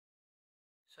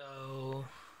So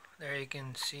there you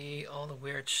can see all the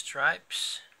weird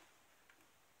stripes.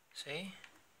 See?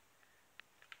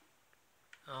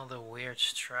 All the weird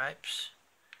stripes.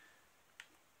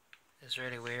 It's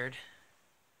really weird.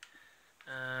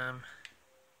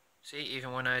 See,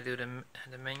 even when I do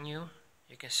the menu,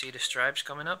 you can see the stripes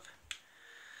coming up.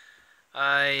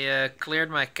 I cleared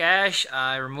my cache,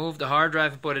 I removed the hard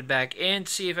drive and put it back in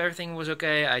to see if everything was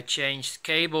okay. I changed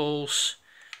cables,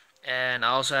 and I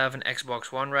also have an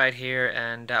Xbox One right here,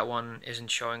 and that one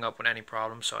isn't showing up with any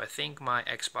problems, so I think my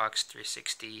Xbox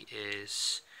 360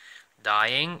 is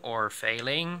dying or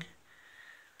failing.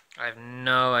 I have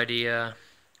no idea.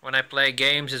 When I play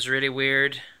games it's really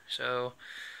weird, so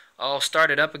I'll start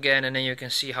it up again and then you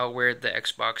can see how weird the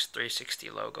Xbox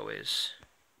 360 logo is.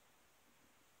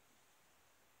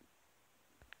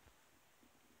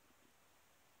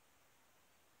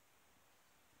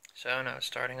 So now it's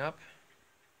starting up.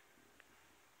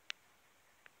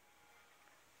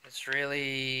 It's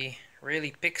really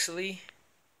pixely,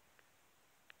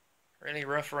 really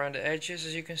rough around the edges,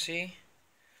 as you can see.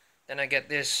 Then I get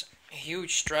this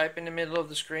huge stripe in the middle of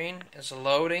the screen. It's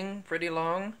loading pretty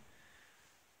long.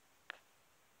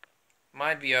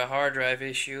 Might be a hard drive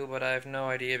issue, but I have no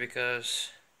idea because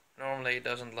normally it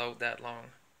doesn't load that long.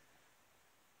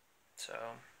 So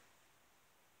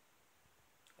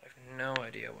I have no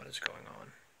idea what is going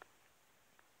on.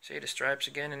 See the stripes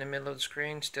again in the middle of the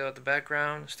screen, still at the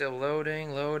background, still loading,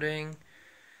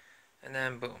 and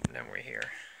then boom, then we're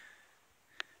here.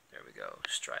 There we go,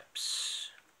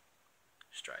 stripes,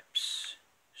 stripes,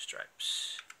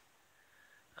 stripes.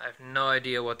 I have no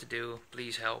idea what to do,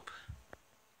 please help.